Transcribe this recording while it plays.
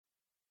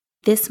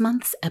This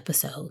month's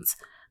episodes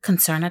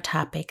concern a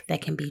topic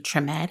that can be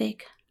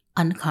traumatic,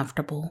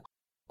 uncomfortable,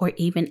 or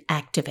even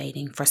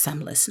activating for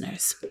some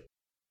listeners.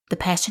 The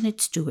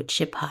Passionate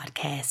Stewardship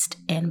podcast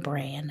and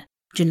brand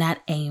do not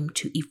aim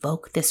to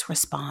evoke this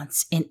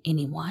response in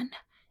anyone.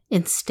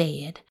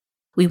 Instead,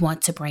 we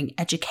want to bring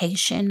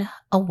education,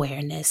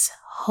 awareness,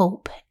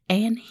 hope,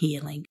 and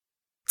healing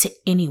to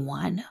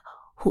anyone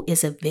who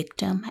is a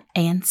victim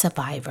and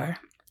survivor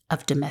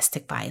of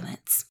domestic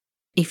violence.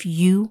 If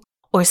you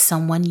or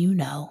someone you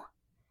know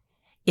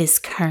is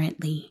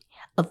currently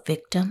a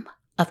victim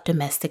of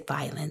domestic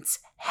violence,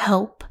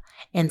 help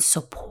and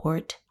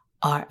support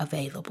are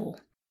available.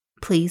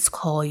 Please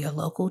call your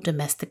local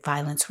domestic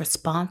violence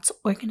response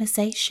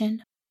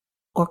organization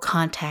or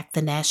contact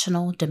the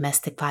National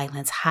Domestic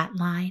Violence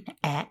Hotline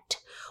at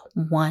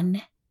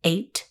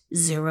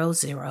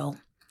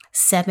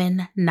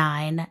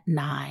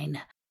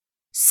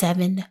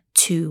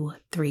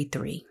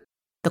 1-800-799-7233.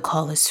 The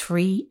call is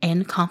free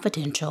and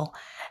confidential,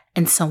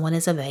 and someone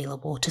is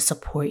available to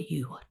support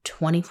you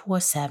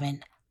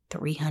 24/7,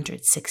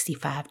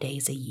 365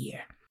 days a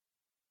year.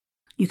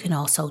 You can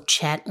also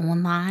chat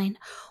online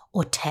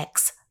or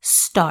text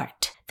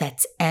START,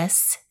 that's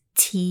START,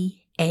 to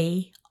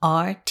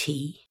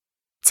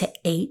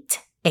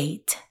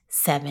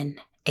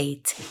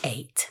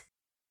 88788.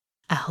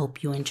 I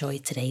hope you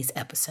enjoyed today's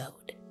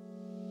episode.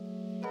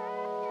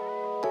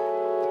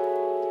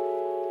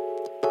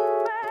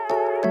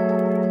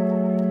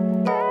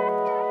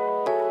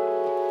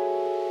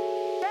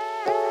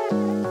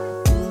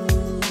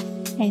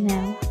 Hey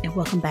now, and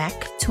welcome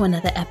back to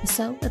another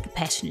episode of the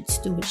Passionate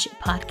Stewardship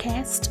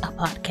Podcast, a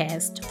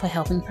podcast for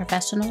helping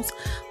professionals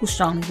who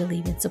strongly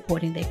believe in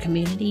supporting their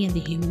community and the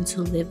humans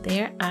who live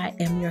there. I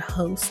am your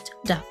host,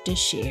 Dr.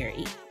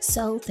 Sherry.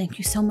 So thank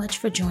you so much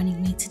for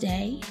joining me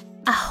today.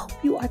 I hope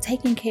you are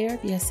taking care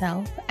of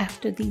yourself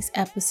after these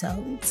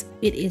episodes.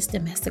 It is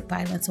Domestic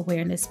Violence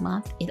Awareness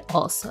Month. It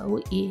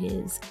also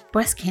is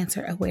Breast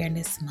Cancer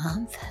Awareness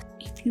Month.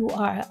 If you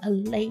are a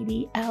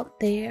lady out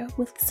there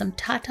with some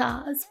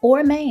tatas or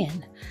a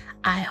man,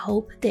 I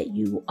hope that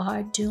you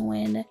are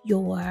doing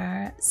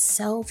your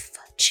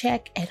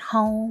self-check at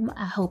home.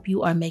 I hope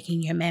you are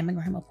making your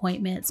mammogram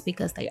appointments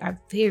because they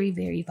are very,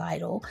 very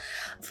vital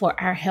for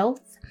our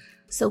health.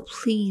 So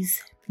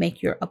please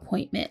make your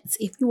appointments.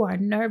 If you are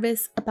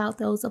nervous about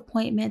those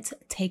appointments,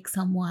 take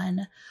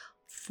someone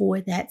for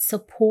that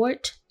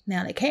support.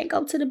 Now, they can't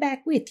go to the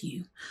back with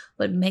you,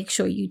 but make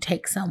sure you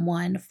take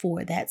someone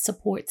for that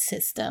support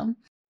system.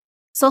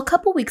 So a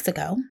couple weeks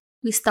ago,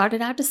 we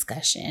started our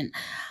discussing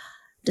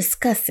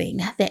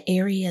the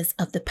areas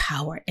of the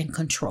power and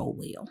control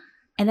wheel.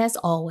 And as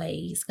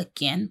always,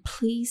 again,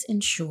 please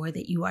ensure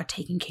that you are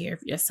taking care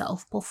of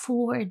yourself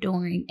before,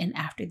 during, and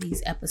after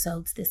these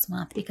episodes this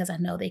month, because I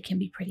know they can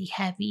be pretty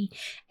heavy.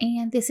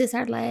 And this is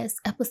our last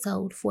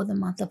episode for the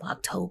month of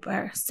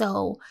October.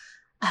 So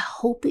I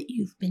hope that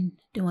you've been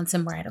doing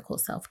some radical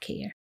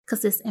self-care,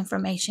 because this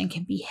information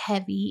can be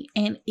heavy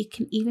and it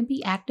can even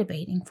be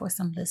activating for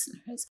some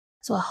listeners.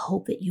 So I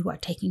hope that you are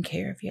taking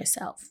care of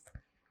yourself.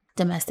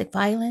 Domestic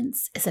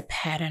violence is a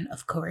pattern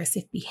of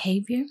coercive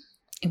behavior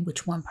in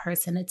which one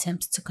person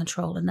attempts to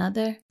control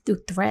another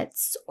through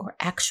threats or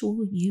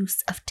actual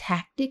use of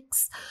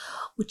tactics,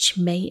 which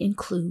may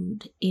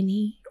include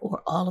any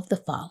or all of the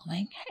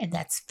following, and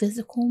that's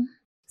physical,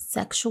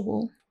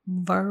 sexual,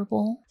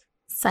 verbal,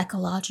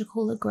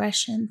 psychological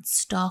aggression,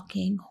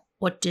 stalking,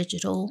 or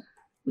digital.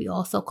 We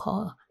also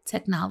call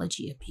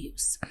technology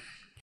abuse.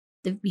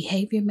 The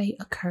behavior may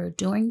occur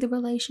during the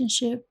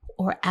relationship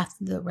or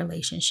after the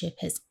relationship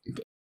has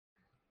ended.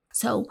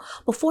 So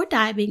before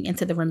diving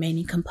into the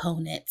remaining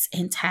components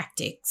and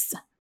tactics,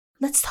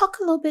 let's talk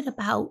a little bit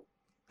about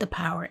the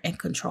power and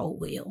control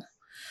wheel.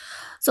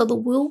 So the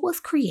wheel was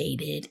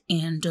created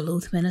in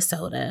Duluth,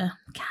 Minnesota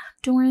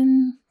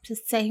during,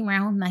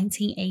 around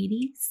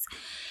 1980s.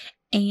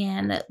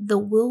 And the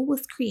wheel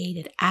was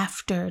created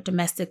after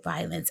domestic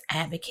violence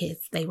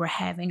advocates, they were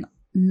having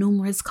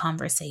numerous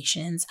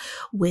conversations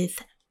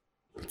with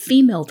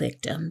female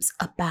victims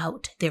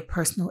about their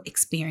personal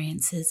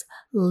experiences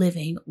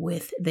living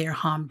with their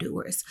harm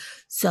doers.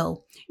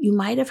 So you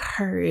might have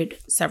heard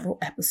several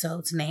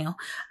episodes now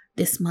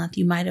this month,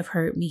 you might have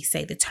heard me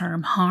say the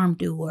term harm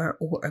doer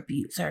or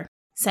abuser.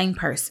 Same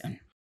person.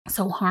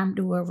 So harm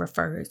doer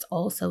refers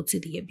also to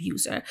the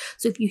abuser.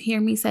 So if you hear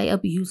me say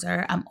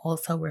abuser, I'm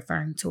also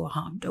referring to a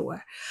harm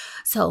doer.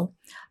 So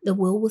the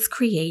wheel was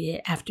created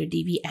after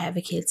DV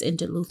advocates in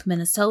Duluth,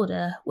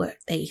 Minnesota, where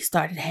they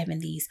started having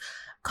these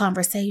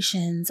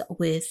conversations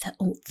with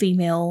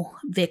female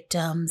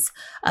victims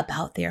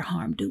about their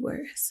harm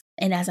doers.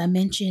 And as I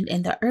mentioned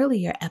in the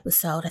earlier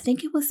episode, I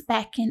think it was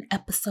back in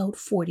episode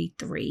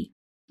 43,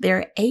 there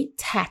are 8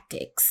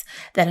 tactics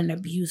that an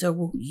abuser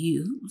will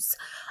use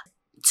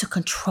to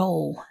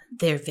control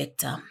their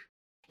victim.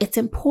 It's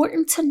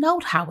important to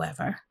note,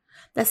 however,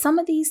 that some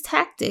of these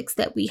tactics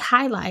that we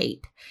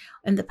highlight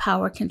in the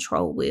power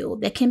control wheel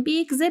that can be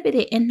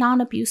exhibited in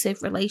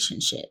non-abusive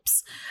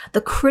relationships.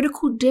 The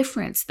critical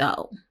difference,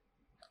 though,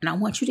 And I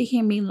want you to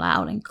hear me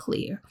loud and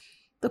clear.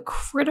 The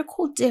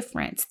critical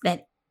difference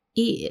that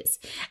is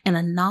in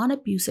a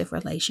non-abusive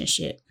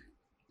relationship,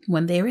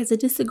 when there is a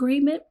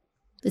disagreement,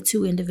 the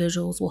two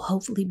individuals will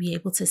hopefully be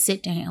able to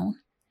sit down,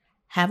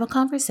 have a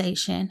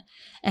conversation,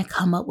 and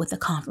come up with a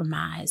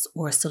compromise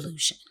or a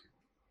solution.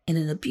 In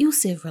an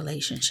abusive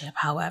relationship,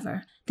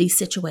 however, these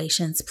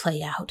situations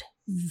play out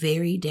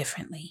very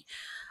differently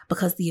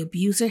because the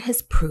abuser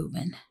has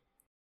proven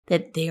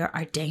that there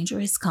are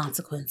dangerous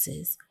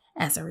consequences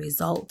as a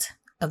result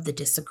of the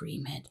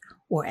disagreement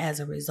or as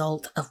a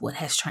result of what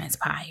has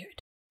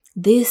transpired.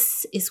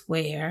 This is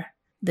where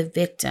the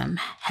victim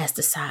has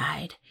to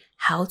decide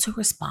how to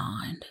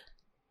respond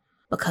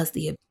because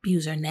the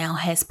abuser now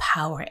has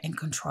power and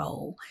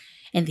control,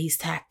 and these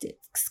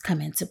tactics come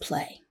into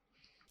play.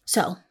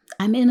 So,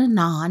 I'm in a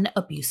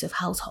non-abusive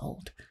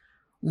household.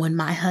 When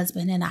my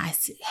husband and I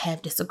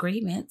have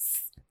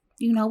disagreements,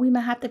 we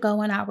might have to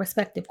go in our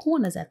respective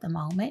corners at the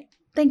moment,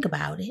 think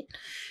about it,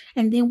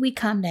 and then we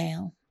come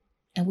down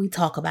and we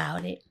talk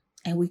about it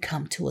and we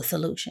come to a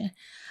solution.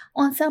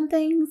 On some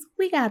things,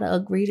 we got to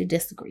agree to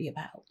disagree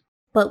about,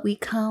 but we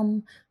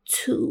come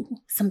to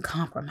some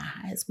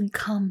compromise. We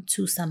come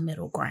to some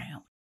middle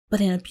ground. But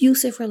in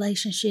abusive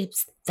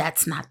relationships,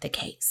 that's not the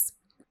case.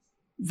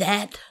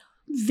 That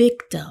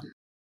victim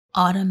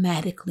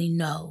automatically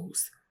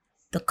knows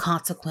the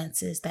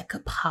consequences that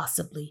could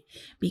possibly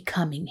be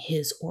coming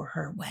his or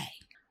her way.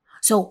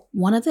 So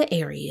one of the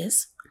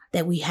areas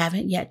that we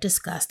haven't yet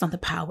discussed on the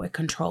power and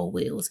control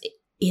wheels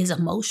is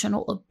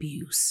emotional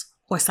abuse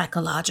or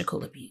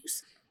psychological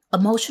abuse.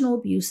 Emotional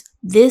abuse,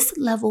 this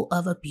level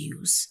of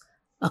abuse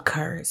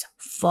occurs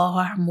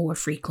far more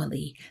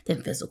frequently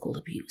than physical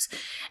abuse.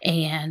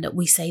 And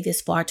we say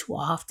this far too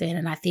often,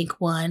 and I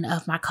think one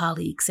of my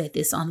colleagues said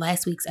this on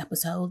last week's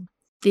episode.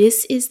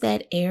 This is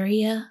that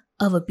area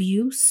of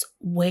abuse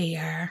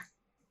where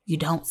you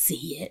don't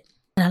see it.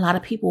 And a lot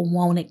of people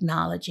won't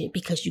acknowledge it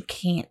because you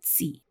can't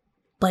see it.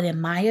 But in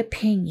my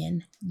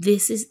opinion,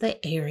 this is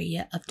the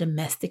area of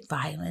domestic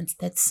violence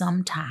that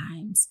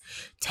sometimes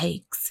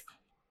takes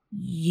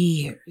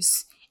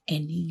years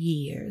and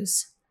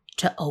years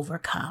to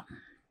overcome.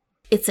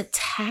 It's a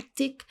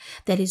tactic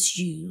that is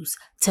used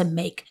to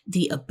make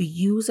the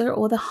abuser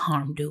or the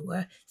harm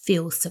doer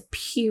feel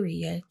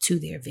superior to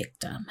their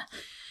victim.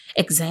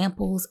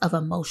 Examples of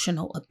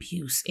emotional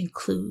abuse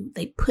include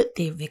they put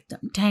their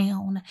victim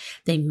down,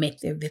 they make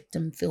their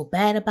victim feel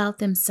bad about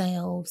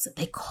themselves,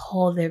 they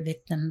call their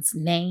victim's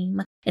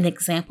name. An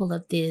example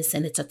of this,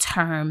 and it's a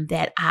term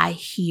that I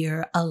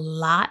hear a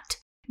lot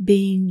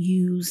being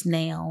used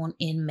now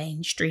in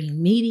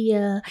mainstream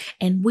media,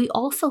 and we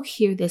also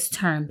hear this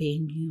term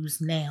being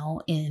used now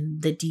in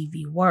the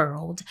DV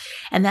world,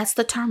 and that's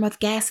the term of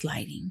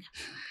gaslighting.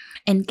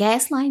 And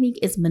gaslighting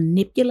is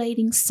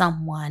manipulating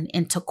someone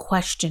into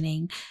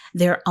questioning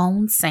their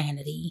own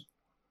sanity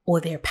or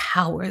their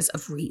powers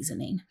of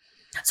reasoning.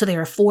 So there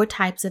are 4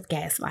 types of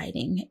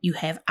gaslighting. You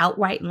have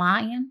outright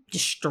lying,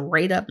 just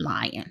straight up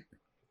lying,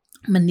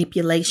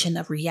 manipulation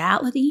of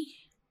reality,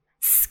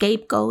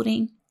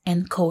 scapegoating,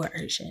 and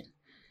coercion.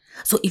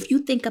 So if you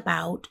think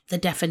about the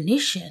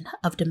definition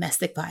of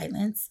domestic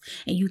violence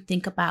and you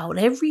think about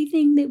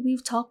everything that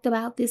we've talked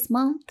about this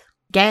month,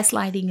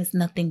 gaslighting is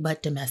nothing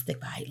but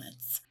domestic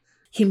violence.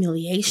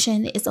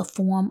 Humiliation is a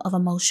form of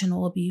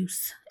emotional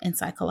abuse and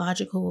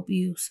psychological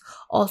abuse.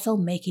 Also,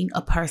 making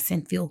a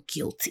person feel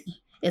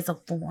guilty is a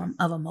form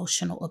of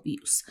emotional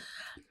abuse.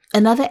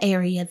 Another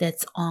area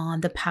that's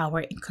on the power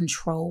and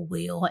control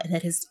wheel and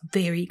that is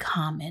very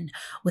common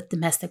with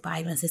domestic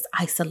violence is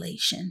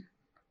isolation.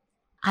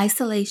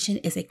 Isolation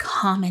is a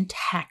common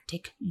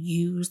tactic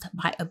used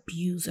by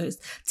abusers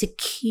to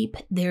keep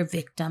their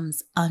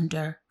victims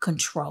under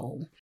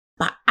control.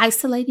 By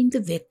isolating the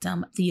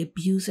victim, the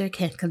abuser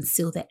can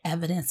conceal the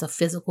evidence of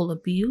physical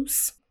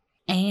abuse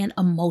and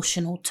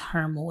emotional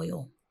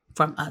turmoil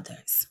from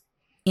others.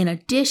 In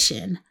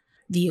addition,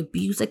 the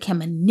abuser can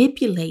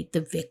manipulate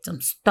the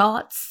victim's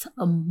thoughts,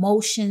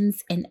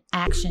 emotions, and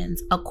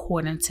actions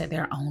according to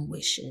their own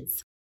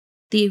wishes.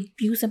 The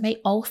abuser may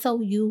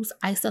also use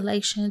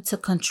isolation to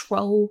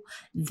control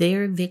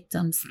their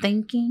victim's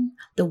thinking,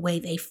 the way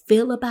they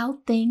feel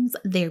about things,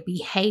 their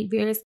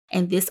behaviors,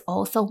 and this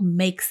also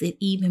makes it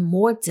even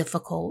more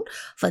difficult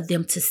for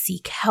them to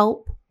seek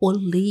help or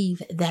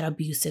leave that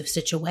abusive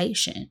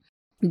situation.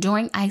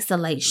 During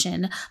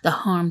isolation, the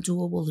harm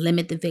doer will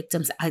limit the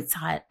victim's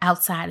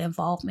outside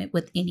involvement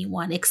with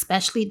anyone,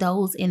 especially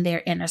those in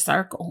their inner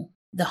circle.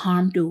 The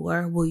harm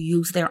doer will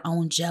use their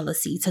own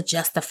jealousy to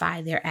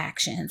justify their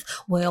actions.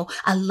 Well,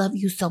 I love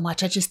you so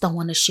much, I just don't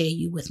want to share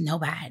you with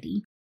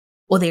nobody.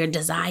 Or their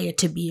desire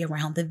to be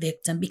around the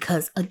victim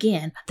because,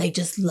 again, they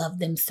just love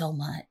them so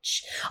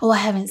much. Oh, I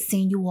haven't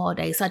seen you all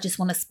day, so I just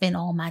want to spend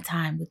all my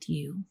time with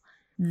you.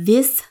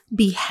 This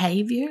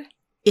behavior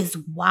is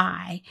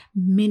why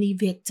many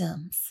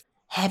victims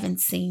haven't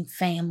seen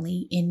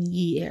family in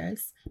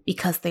years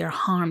because their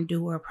harm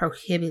doer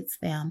prohibits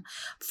them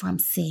from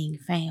seeing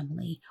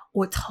family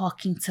or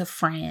talking to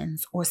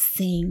friends or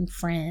seeing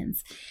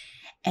friends.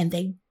 And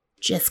they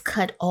just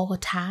cut all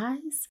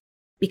ties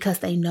because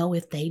they know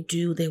if they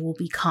do, there will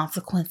be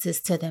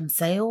consequences to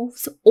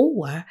themselves,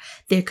 or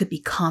there could be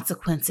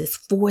consequences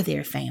for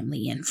their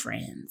family and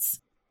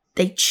friends.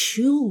 They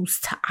choose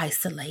to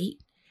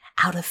isolate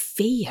out of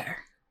fear.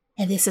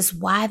 And this is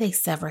why they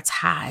sever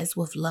ties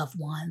with loved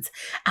ones,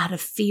 out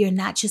of fear,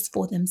 not just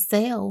for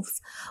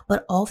themselves,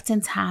 but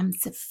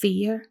oftentimes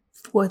fear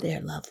for their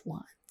loved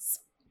ones.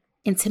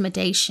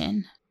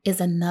 Intimidation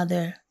is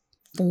another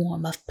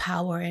form of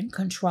power and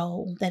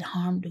control that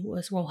harm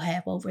doers will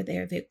have over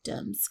their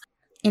victims.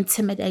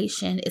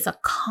 Intimidation is a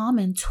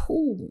common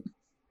tool,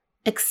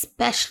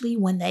 especially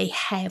when they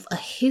have a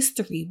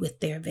history with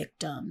their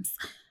victims.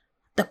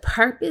 The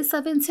purpose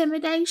of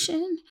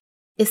intimidation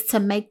is to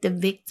make the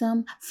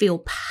victim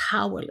feel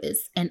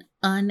powerless and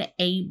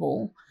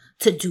unable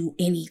to do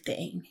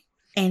anything.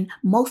 And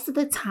most of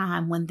the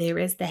time when there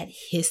is that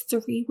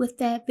history with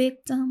that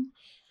victim,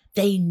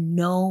 they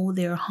know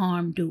their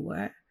harm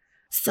doer.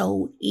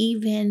 So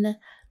even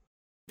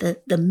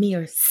the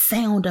mere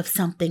sound of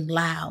something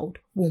loud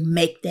will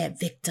make that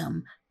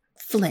victim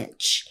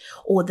flinch,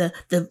 or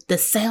the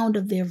sound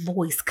of their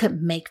voice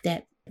could make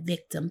that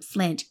victim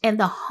flinch. And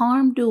the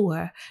harm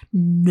doer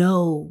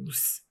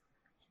knows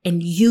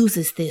and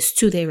uses this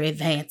to their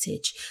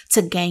advantage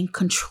to gain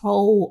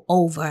control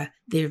over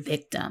their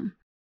victim.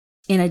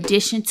 In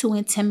addition to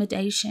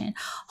intimidation,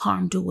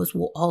 harm doers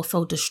will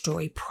also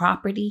destroy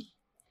property,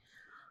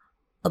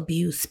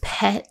 abuse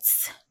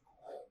pets,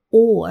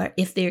 or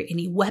if there are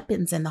any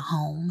weapons in the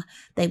home,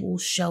 they will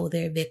show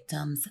their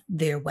victims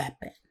their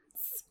weapons.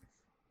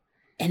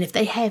 And if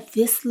they have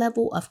this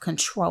level of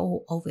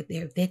control over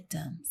their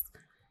victims,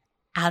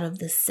 out of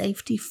the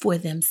safety for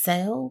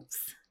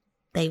themselves,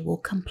 they will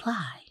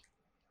comply.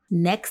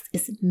 Next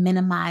is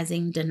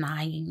minimizing,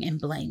 denying, and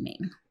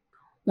blaming.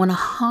 When a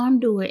harm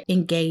doer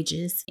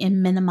engages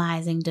in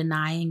minimizing,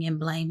 denying, and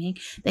blaming,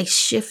 they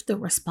shift the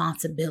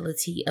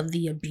responsibility of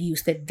the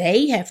abuse that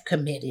they have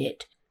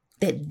committed,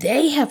 that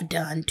they have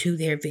done to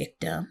their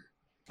victim,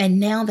 and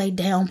now they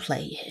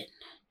downplay it.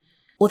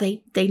 Or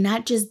they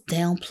not just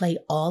downplay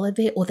all of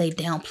it, or they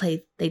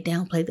downplay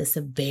the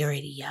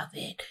severity of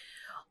it,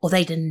 or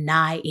they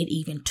deny it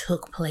even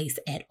took place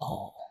at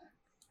all.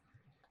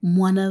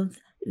 One of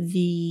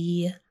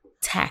the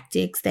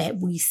tactics that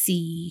we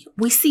see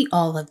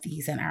all of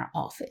these in our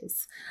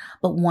office,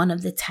 but one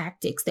of the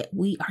tactics that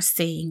we are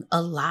seeing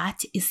a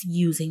lot is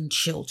using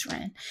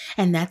children.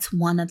 And that's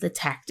one of the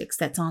tactics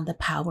that's on the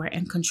power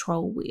and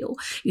control wheel.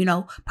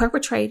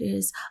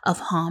 Perpetrators of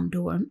harm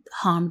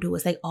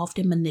doers, they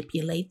often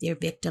manipulate their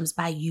victims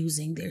by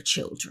using their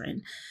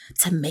children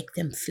to make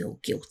them feel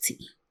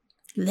guilty.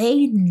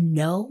 They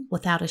know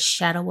without a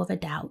shadow of a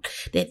doubt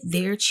that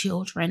their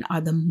children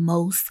are the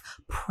most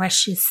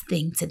precious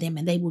thing to them,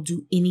 and they will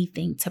do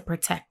anything to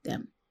protect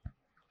them.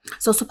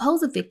 So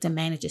suppose a victim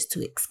manages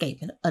to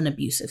escape an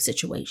abusive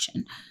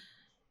situation.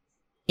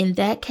 In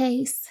that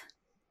case,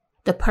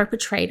 the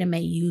perpetrator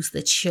may use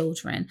the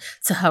children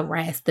to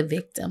harass the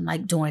victim,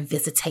 like during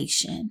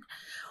visitation,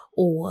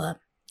 or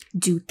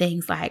do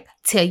things like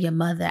tell your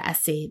mother I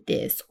said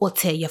this, or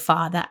tell your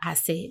father I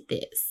said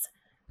this.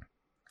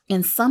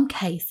 In some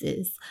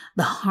cases,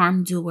 the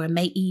harm doer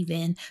may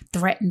even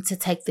threaten to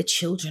take the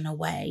children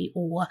away,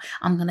 or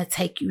I'm going to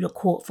take you to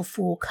court for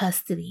full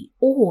custody,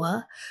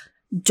 or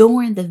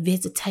during the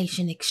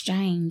visitation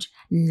exchange,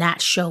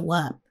 not show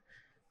up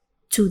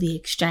to the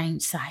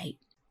exchange site,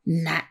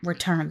 not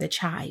return the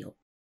child.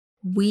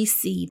 We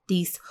see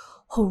these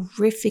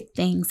horrific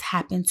things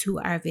happen to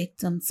our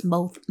victims,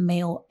 both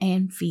male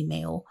and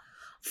female,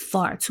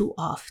 far too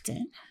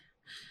often.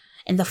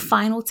 And the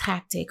final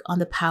tactic on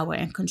the power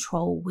and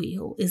control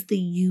wheel is the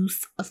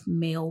use of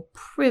male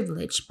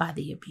privilege by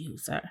the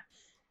abuser.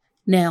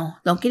 Now,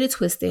 don't get it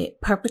twisted.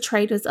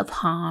 Perpetrators of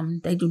harm,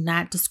 they do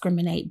not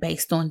discriminate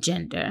based on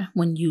gender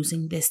when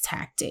using this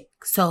tactic.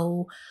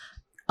 So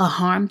a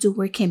harm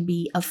doer can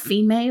be a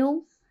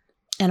female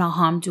and a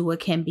harm doer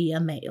can be a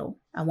male.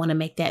 I want to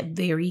make that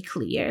very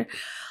clear.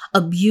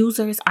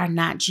 Abusers are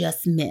not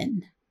just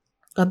men.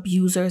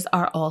 Abusers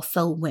are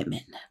also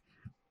women.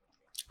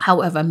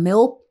 However,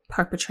 male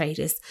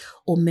perpetrators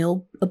or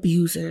male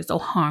abusers or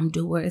harm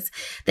doers,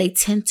 they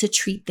tend to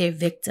treat their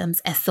victims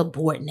as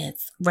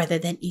subordinates rather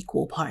than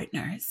equal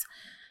partners.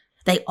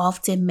 They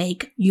often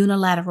make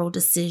unilateral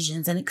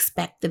decisions and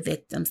expect the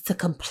victims to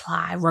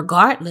comply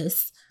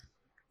regardless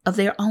of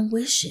their own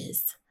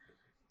wishes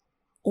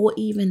or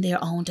even their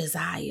own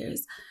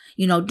desires.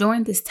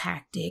 During this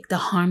tactic, the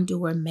harm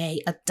doer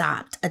may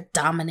adopt a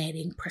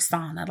dominating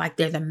persona, like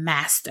they're the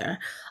master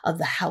of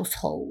the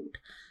household.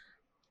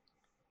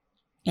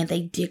 And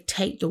they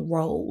dictate the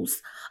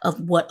roles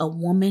of what a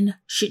woman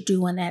should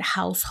do in that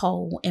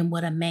household and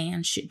what a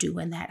man should do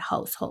in that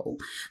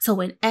household. So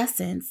in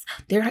essence,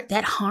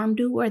 that harm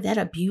doer, that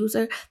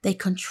abuser, they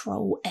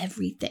control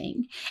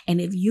everything. And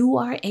if you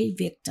are a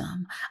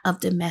victim of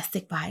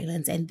domestic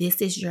violence and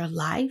this is your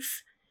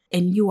life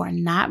and you are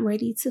not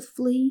ready to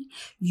flee,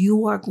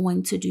 you are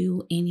going to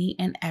do any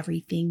and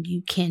everything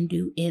you can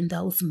do in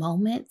those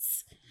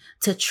moments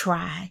to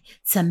try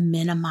to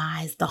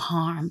minimize the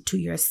harm to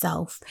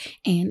yourself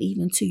and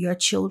even to your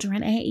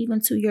children and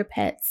even to your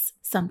pets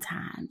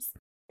sometimes.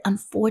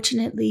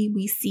 Unfortunately,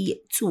 we see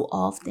it too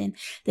often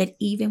that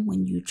even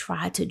when you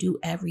try to do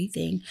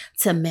everything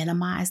to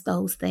minimize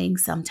those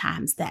things,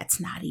 sometimes that's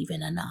not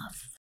even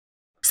enough.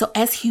 So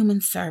as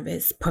human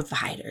service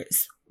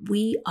providers,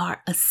 we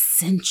are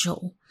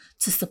essential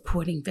to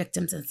supporting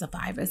victims and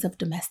survivors of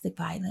domestic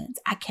violence.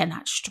 I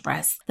cannot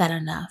stress that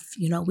enough.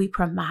 We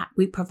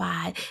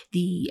provide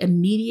the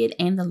immediate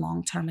and the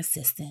long-term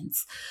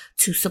assistance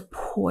to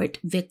support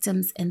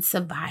victims and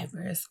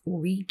survivors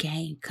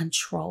regain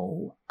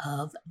control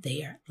of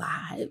their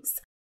lives.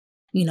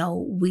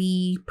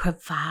 We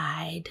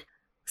provide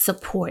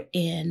support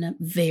in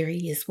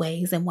various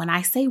ways. And when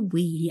I say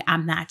we,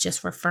 I'm not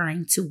just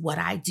referring to what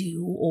I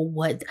do or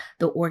what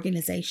the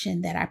organization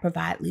that I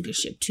provide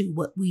leadership to,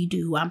 what we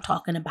do. I'm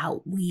talking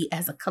about we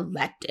as a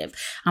collective.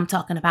 I'm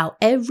talking about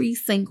every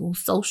single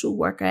social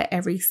worker,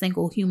 every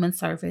single human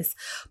service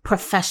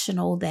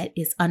professional that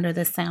is under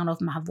the sound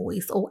of my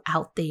voice or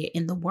out there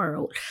in the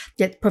world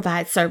that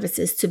provides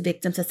services to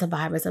victims and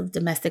survivors of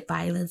domestic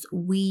violence.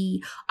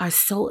 We are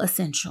so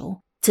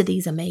essential to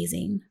these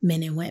amazing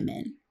men and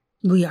women.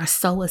 We are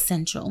so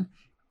essential.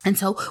 And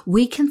so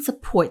we can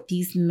support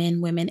these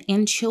men, women,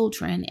 and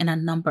children in a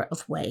number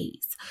of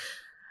ways.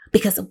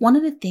 Because one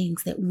of the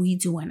things that we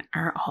do in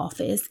our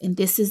office, and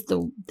this is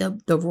the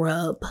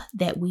rub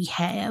that we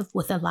have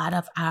with a lot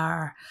of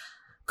our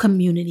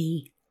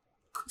community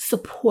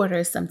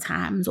supporters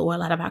sometimes, or a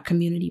lot of our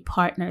community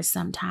partners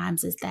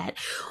sometimes, is that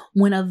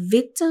when a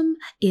victim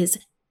is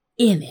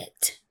in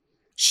it,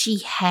 she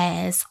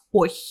has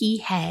or he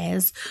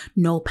has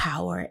no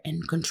power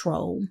and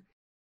control.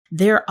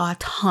 Their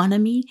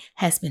autonomy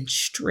has been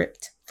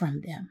stripped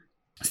from them.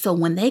 So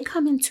when they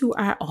come into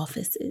our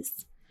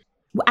offices,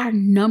 our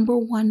number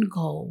one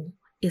goal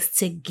is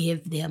to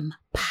give them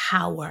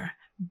power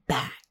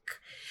back,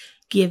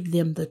 give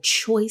them the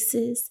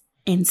choices,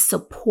 and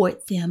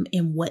support them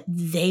in what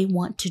they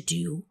want to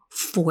do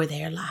for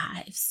their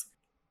lives.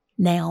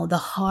 Now, the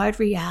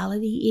hard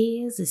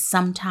reality is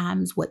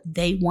sometimes what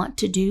they want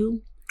to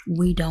do,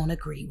 we don't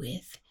agree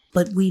with.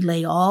 But we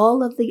lay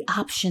all of the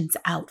options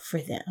out for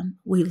them.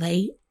 We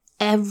lay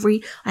a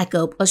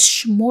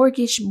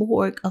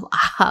smorgasbord of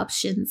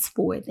options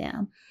for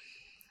them.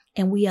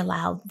 And we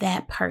allow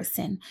that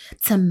person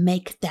to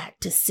make that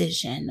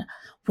decision,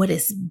 what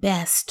is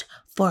best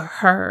for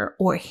her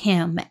or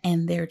him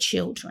and their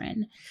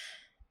children.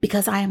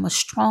 Because I am a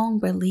strong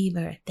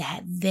believer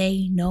that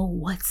they know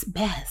what's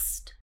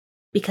best.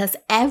 Because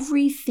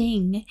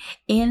everything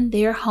in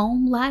their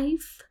home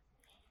life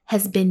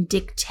has been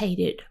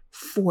dictated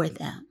for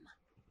them.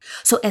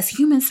 So as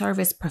human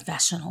service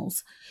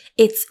professionals,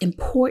 it's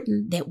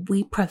important that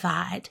we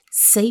provide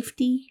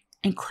safety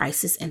and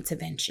crisis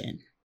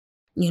intervention.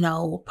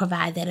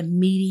 Provide that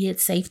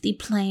immediate safety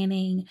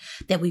planning,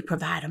 that we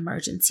provide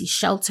emergency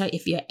shelter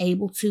if you're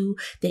able to,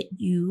 that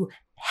you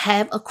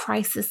have a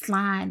crisis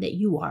line, that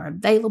you are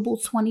available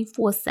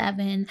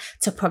 24/7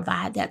 to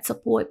provide that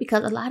support.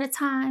 Because a lot of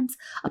times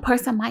a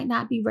person might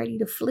not be ready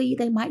to flee.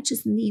 They might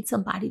just need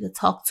somebody to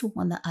talk to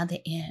on the other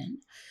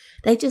end.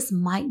 They just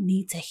might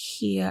need to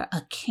hear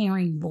a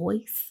caring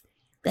voice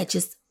that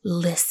just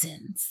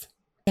listens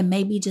and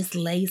maybe just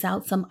lays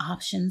out some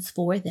options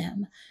for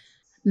them.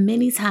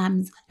 Many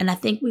times, and I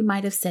think we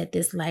might have said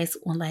this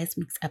on last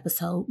week's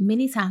episode,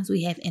 many times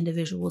we have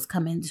individuals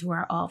come into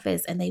our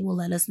office and they will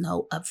let us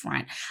know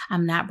upfront,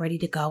 I'm not ready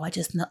to go. I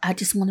just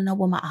want to know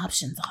what my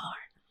options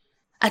are.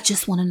 I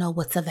just want to know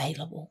what's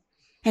available.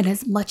 And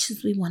as much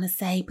as we want to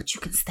say, but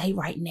you can stay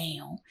right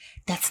now,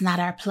 that's not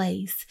our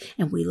place.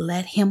 And we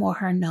let him or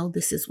her know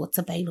this is what's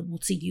available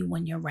to you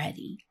when you're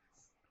ready.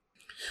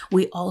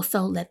 We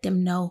also let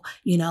them know,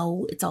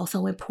 it's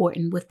also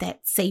important with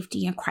that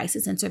safety and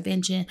crisis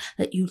intervention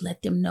that you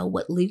let them know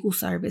what legal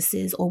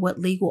services or what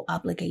legal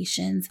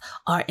obligations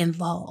are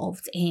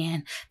involved,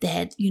 and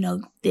that, you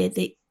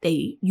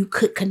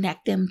could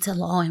connect them to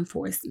law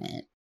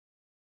enforcement.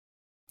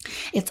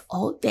 It's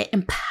all that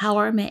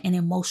empowerment and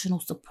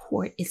emotional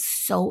support is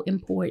so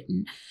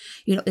important.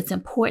 It's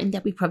important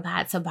that we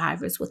provide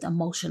survivors with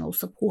emotional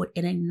support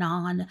in a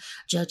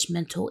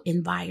non-judgmental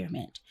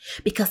environment.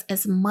 Because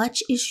as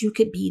much as you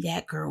could be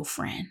that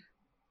girlfriend,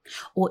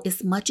 or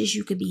as much as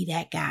you could be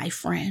that guy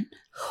friend,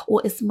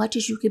 or as much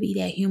as you could be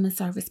that human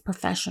service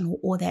professional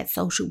or that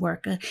social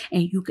worker,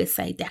 and you could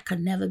say that could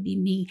never be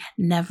me,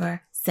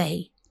 never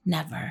say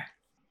never.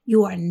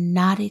 You are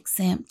not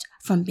exempt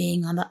from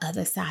being on the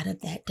other side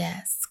of that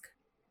desk.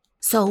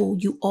 So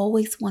you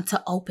always want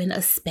to open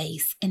a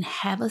space and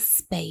have a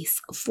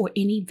space for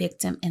any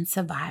victim and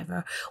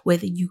survivor,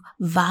 whether you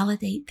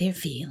validate their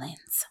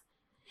feelings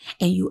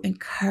and you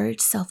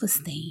encourage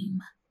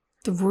self-esteem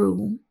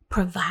through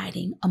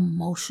providing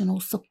emotional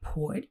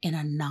support in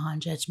a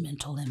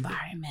non-judgmental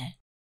environment.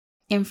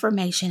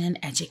 Information and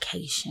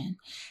education.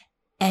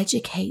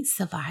 Educate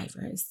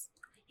survivors.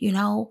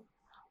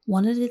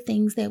 One of the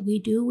things that we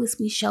do is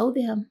we show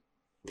them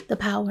the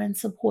power and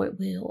support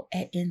wheel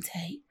at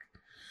intake.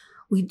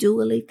 We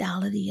do a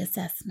lethality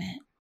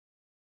assessment.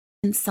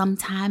 And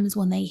sometimes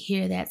when they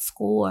hear that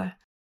score,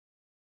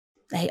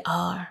 they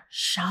are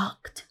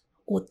shocked,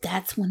 or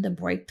that's when the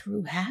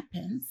breakthrough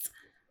happens.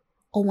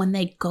 Or when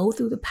they go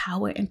through the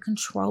power and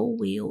control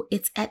wheel,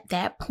 it's at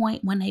that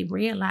point when they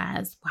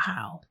realize,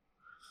 wow,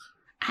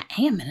 I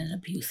am in an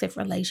abusive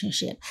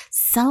relationship.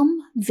 Some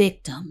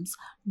victims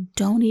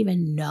don't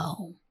even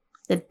know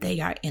that they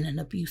are in an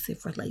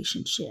abusive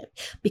relationship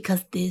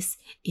because this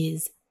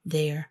is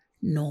their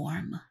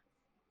norm.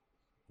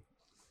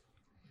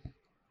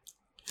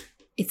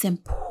 It's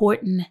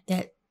important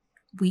that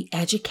we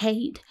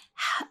educate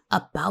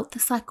about the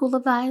cycle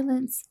of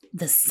violence,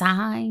 the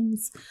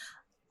signs,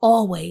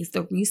 always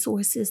the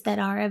resources that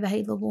are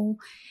available,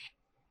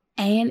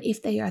 and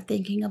if they are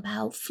thinking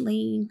about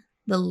fleeing,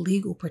 the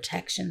legal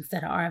protections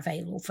that are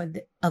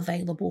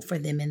available for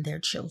them and their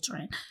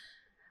children.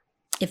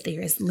 If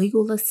there is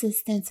legal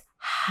assistance,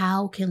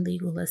 how can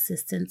legal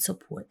assistance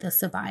support the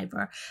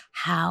survivor?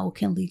 How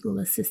can legal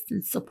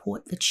assistance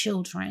support the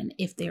children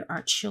if there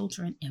are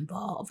children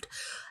involved?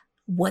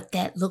 What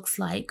that looks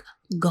like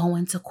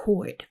going to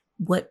court,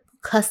 what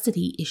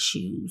custody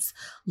issues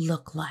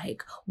look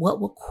like, what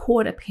will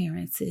court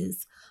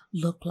appearances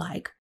look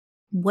like,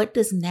 what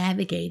does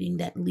navigating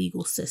that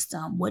legal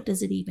system, what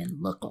does it even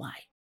look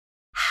like?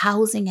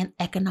 Housing and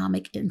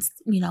economic,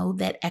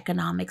 that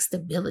economic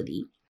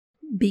stability.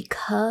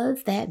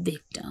 Because that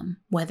victim,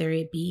 whether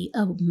it be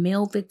a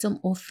male victim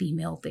or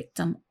female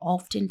victim,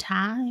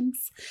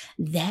 oftentimes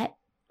that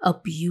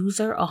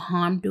abuser or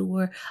harm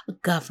doer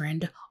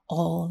governed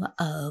all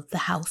of the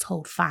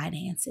household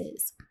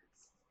finances.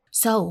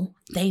 So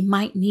they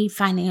might need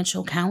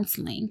financial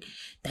counseling.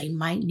 They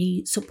might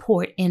need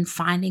support in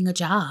finding a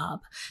job.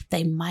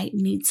 They might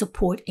need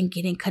support in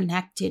getting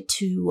connected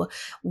to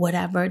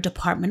whatever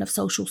Department of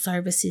Social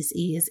Services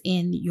is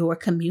in your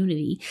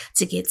community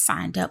to get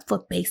signed up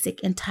for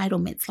basic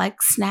entitlements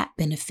like SNAP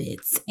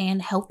benefits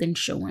and health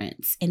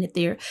insurance. And if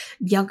there are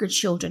younger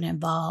children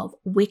involved,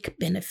 WIC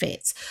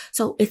benefits.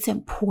 So it's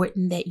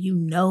important that you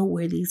know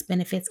where these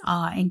benefits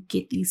are and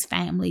get these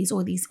families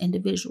or these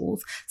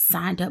individuals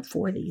signed up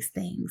for these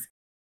things.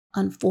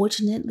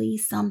 Unfortunately,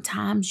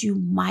 sometimes you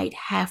might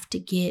have to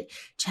get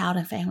Child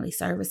and Family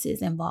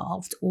Services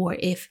involved, or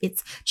if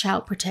it's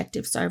Child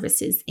Protective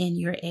Services in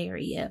your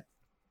area.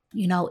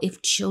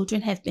 If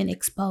children have been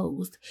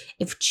exposed,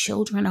 if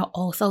children are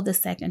also the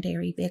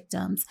secondary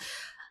victims,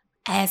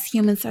 as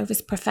human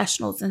service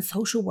professionals and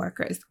social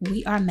workers,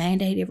 we are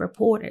mandated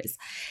reporters.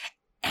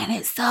 And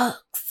it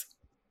sucks.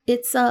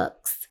 It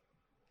sucks.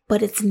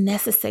 But it's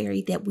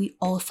necessary that we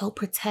also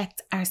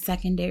protect our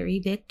secondary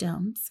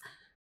victims.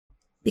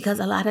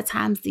 Because a lot of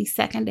times these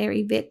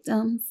secondary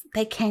victims,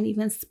 they can't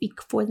even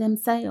speak for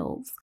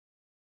themselves.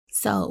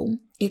 So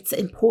it's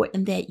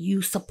important that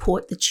you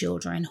support the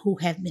children who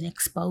have been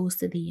exposed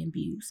to the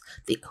abuse,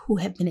 who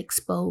have been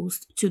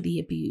exposed to the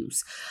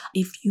abuse.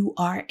 If you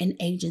are an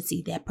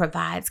agency that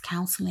provides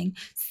counseling,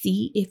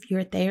 see if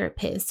your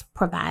therapist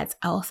provides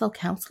also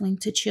counseling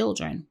to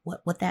children.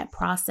 What would that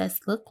process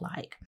look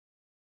like?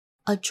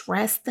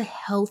 Address the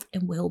health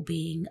and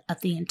well-being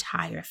of the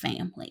entire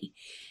family.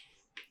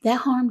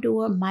 That harm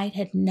doer might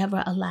have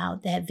never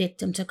allowed that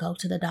victim to go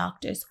to the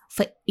doctors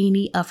for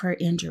any of her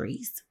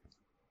injuries,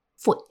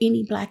 for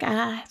any black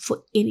eye,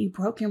 for any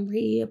broken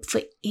rib, for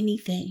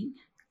anything.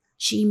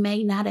 She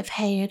may not have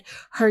had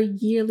her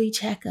yearly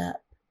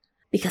checkup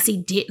because he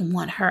didn't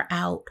want her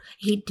out.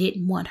 He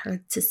didn't want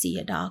her to see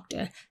a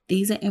doctor.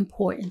 These are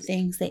important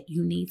things that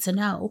you need to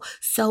know.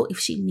 So if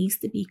she needs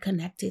to be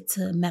connected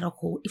to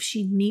medical, if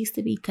she needs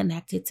to be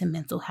connected to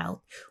mental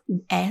health,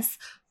 as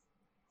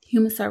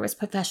human service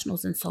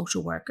professionals and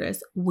social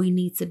workers, we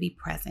need to be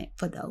present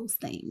for those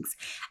things.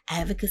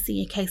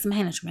 Advocacy and case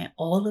management.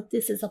 All of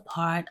this is a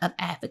part of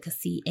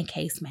advocacy and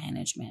case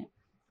management.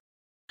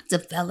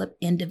 Develop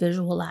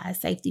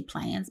individualized safety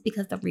plans,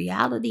 because the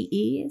reality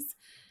is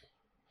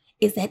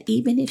that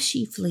even if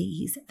she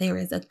flees, there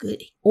is a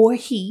good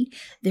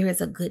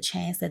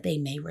chance that they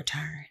may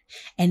return.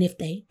 And if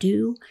they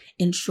do,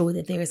 ensure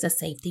that there is a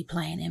safety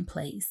plan in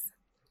place.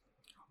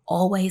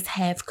 Always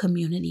have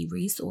community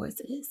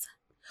resources.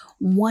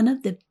 One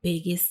of the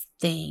biggest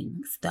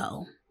things,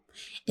 though,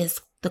 is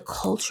the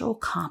cultural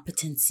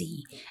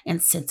competency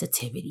and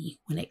sensitivity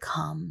when it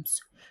comes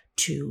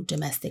to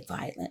domestic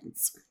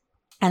violence.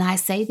 And I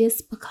say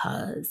this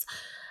because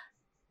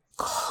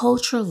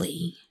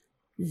culturally,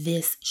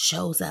 this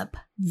shows up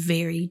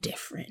very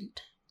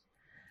different.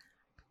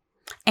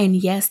 And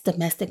yes,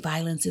 domestic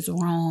violence is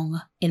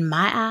wrong in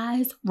my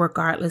eyes,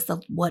 regardless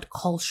of what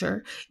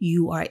culture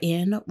you are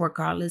in,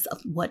 regardless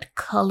of what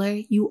color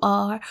you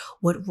are,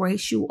 what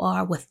race you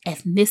are, what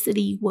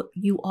ethnicity what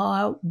you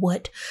are,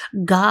 what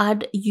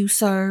God you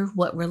serve,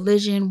 what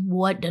religion,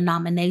 what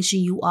denomination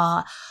you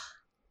are.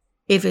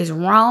 If it's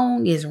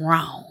wrong, it's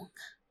wrong.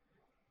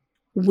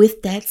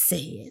 With that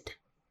said,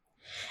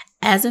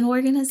 as an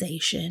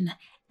organization,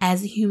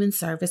 as a human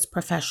service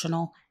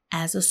professional,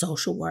 as a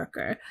social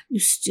worker, you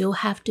still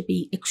have to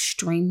be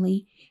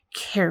extremely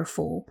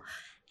careful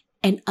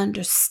and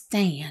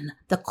understand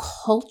the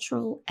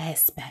cultural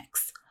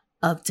aspects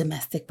of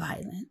domestic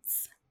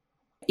violence.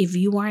 If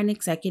you are an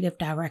executive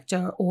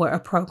director or a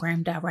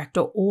program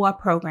director or a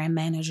program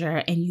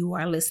manager and you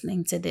are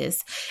listening to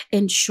this,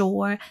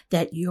 ensure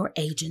that your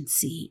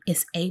agency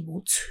is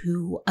able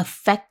to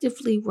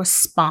effectively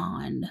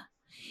respond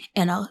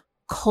in a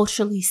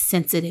culturally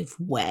sensitive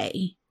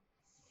way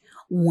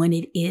when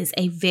it is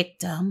a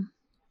victim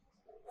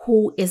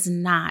who is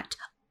not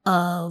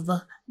of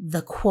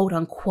the quote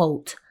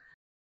unquote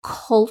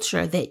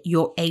culture that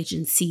your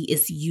agency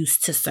is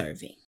used to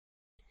serving.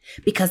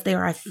 Because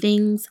there are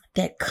things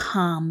that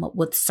come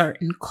with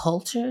certain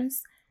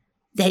cultures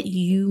that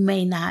you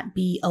may not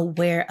be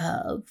aware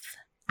of.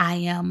 I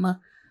am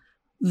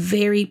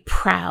very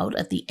proud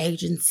of the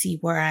agency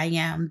where I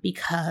am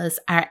because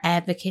our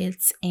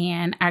advocates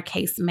and our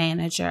case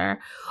manager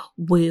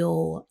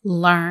will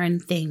learn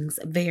things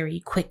very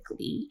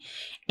quickly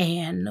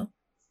and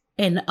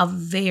are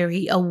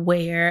very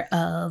aware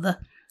of,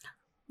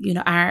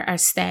 our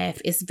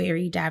staff is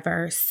very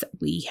diverse.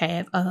 We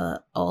have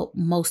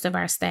most of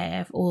our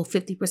staff, or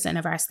 50%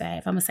 of our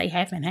staff, I'm going to say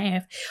half and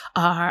half,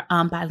 are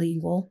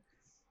bilingual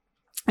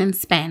in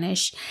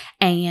Spanish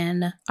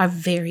and are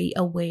very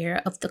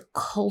aware of the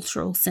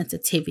cultural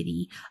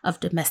sensitivity of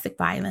domestic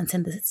violence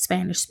in the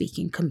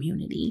Spanish-speaking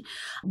community.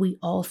 We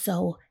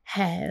also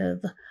have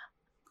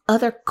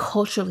other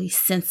culturally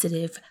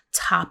sensitive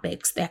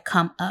topics that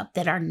come up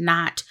that are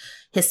not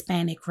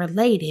Hispanic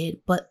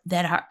related, but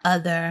that are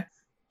other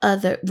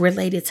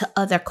related to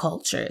other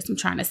cultures. I'm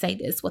trying to say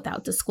this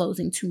without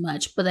disclosing too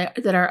much, but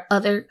that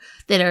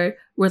are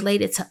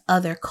related to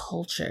other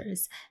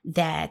cultures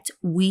that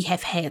we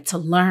have had to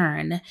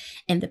learn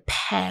in the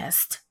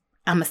past,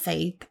 I'm going to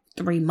say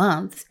 3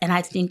 months. And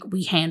I think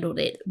we handled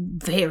it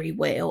very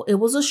well. It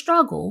was a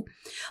struggle,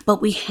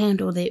 but we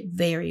handled it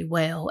very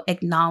well,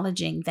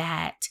 acknowledging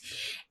that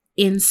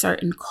in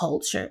certain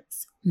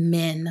cultures,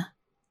 men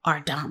are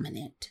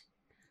dominant.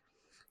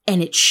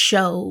 And it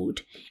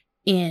showed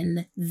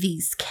in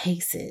these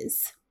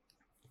cases.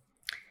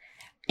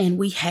 And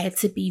we had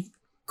to be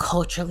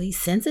culturally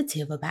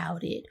sensitive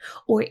about it,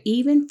 or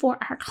even for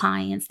our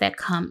clients that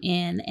come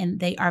in and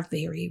they are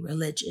very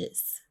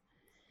religious.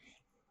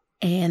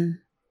 And,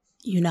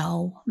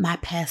 my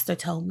pastor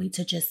told me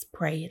to just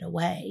pray it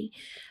away,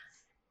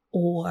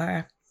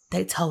 or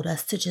they told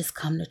us to just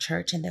come to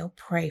church and they'll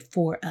pray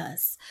for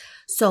us.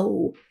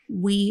 So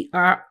we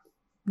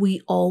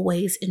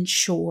always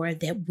ensure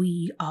that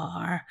we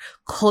are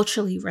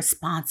culturally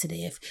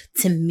responsive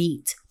to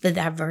meet the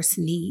diverse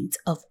needs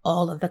of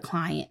all of the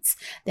clients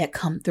that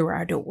come through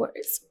our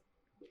doors.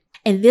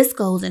 And this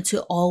goes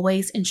into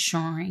always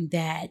ensuring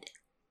that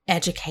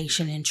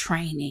education and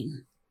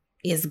training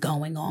is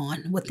going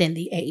on within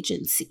the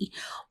agency.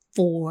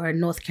 For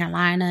North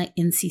Carolina,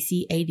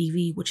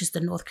 NCC-ADV, which is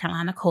the North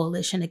Carolina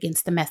Coalition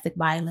Against Domestic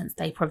Violence,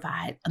 they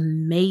provide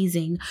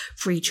amazing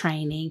free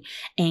training.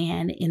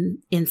 And in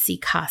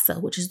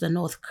NC-CASA, which is the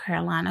North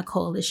Carolina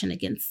Coalition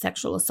Against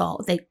Sexual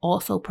Assault, they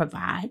also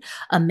provide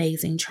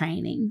amazing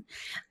training.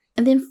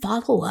 And then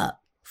follow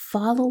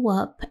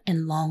up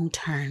and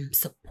long-term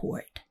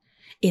support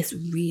is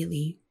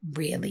really,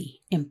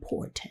 really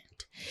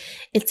important.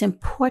 It's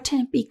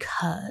important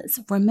because,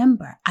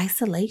 remember,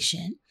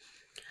 isolation.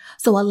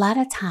 So a lot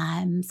of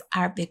times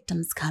our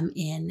victims come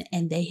in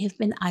and they have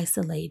been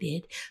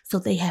isolated, so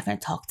they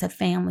haven't talked to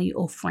family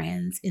or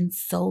friends in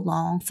so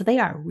long. So they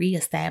are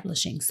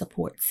reestablishing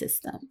support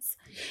systems.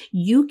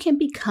 You can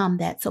become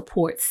that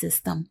support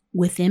system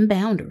within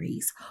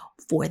boundaries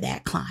for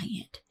that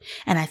client.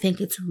 And I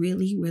think it's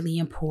really, really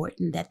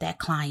important that that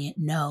client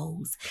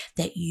knows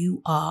that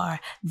you are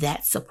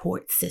that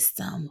support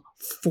system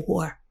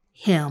for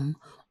him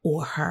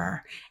or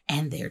her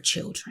and their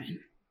children.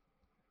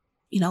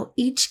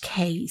 Each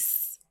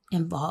case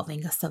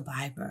involving a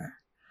survivor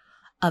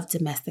of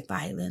domestic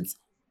violence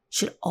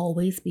should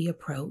always be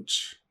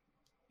approached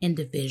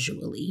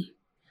individually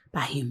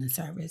by human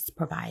service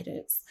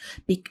providers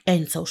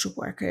and social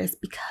workers,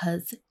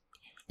 because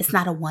it's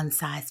not a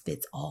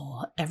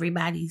one-size-fits-all.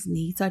 Everybody's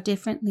needs are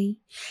differently,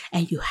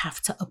 and you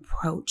have to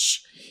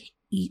approach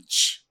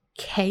each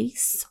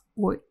case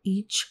or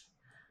each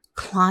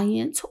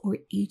client or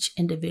each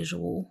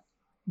individual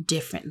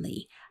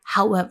differently.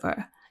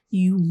 However,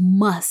 you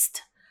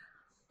must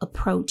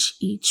approach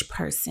each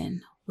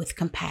person with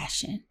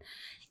compassion,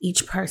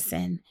 each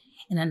person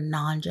in a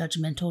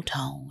non-judgmental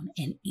tone,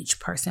 and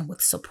each person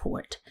with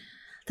support.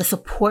 The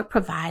support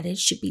provided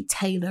should be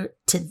tailored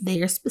to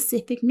their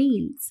specific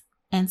needs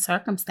and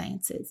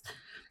circumstances.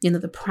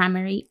 The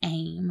primary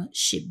aim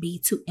should be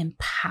to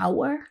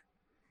empower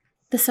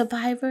the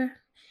survivor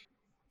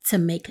to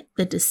make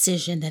the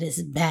decision that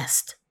is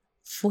best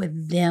for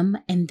them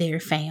and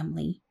their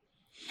family,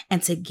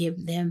 and to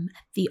give them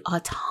the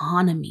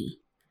autonomy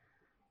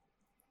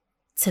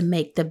to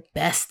make the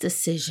best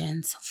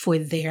decisions for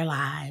their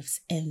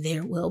lives and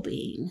their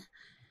well-being.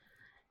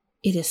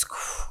 It is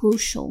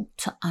crucial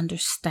to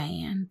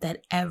understand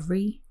that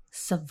every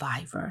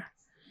survivor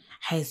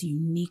has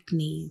unique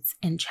needs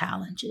and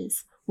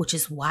challenges which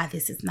is why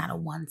this is not a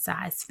one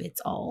size fits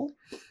all.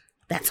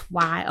 That's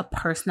why a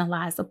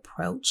personalized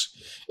approach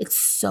is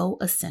so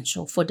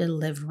essential for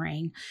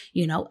delivering,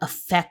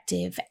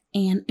 effective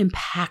and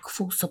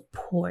impactful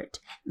support,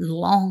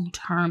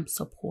 long-term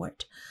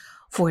support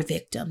for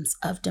victims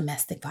of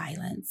domestic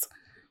violence.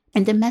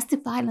 And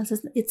domestic violence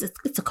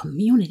it's a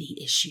community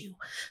issue.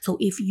 So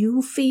if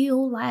you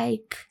feel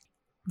like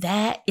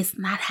that is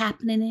not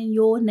happening in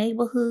your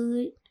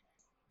neighborhood,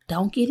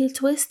 don't get it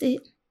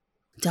twisted.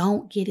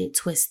 Don't get it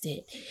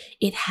twisted.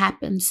 It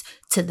happens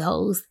to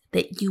those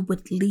that you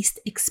would least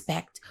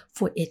expect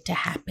for it to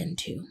happen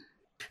to.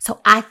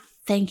 So I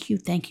thank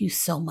you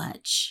so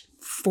much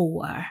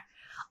for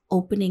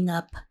opening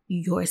up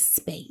your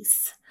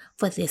space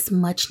for this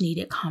much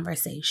needed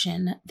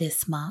conversation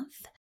this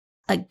month.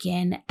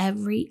 Again,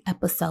 every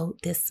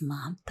episode this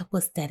month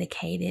was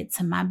dedicated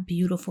to my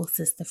beautiful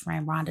sister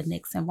friend, Rhonda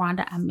Nixon.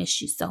 Rhonda, I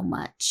miss you so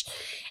much.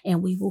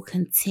 And we will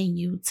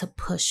continue to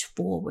push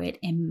forward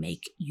and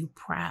make you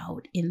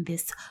proud in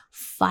this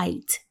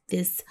fight,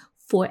 this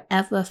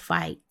forever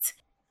fight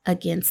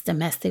against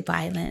domestic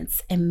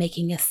violence, and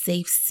making a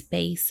safe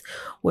space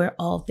where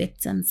all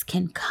victims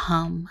can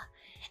come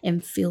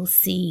and feel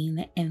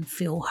seen and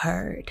feel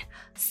heard.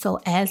 So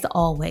as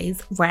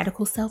always,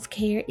 radical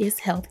self-care is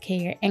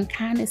healthcare and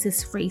kindness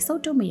is free. So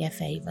do me a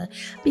favor,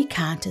 be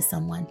kind to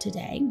someone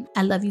today.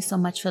 I love you so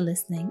much for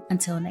listening.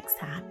 Until next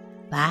time,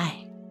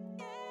 bye.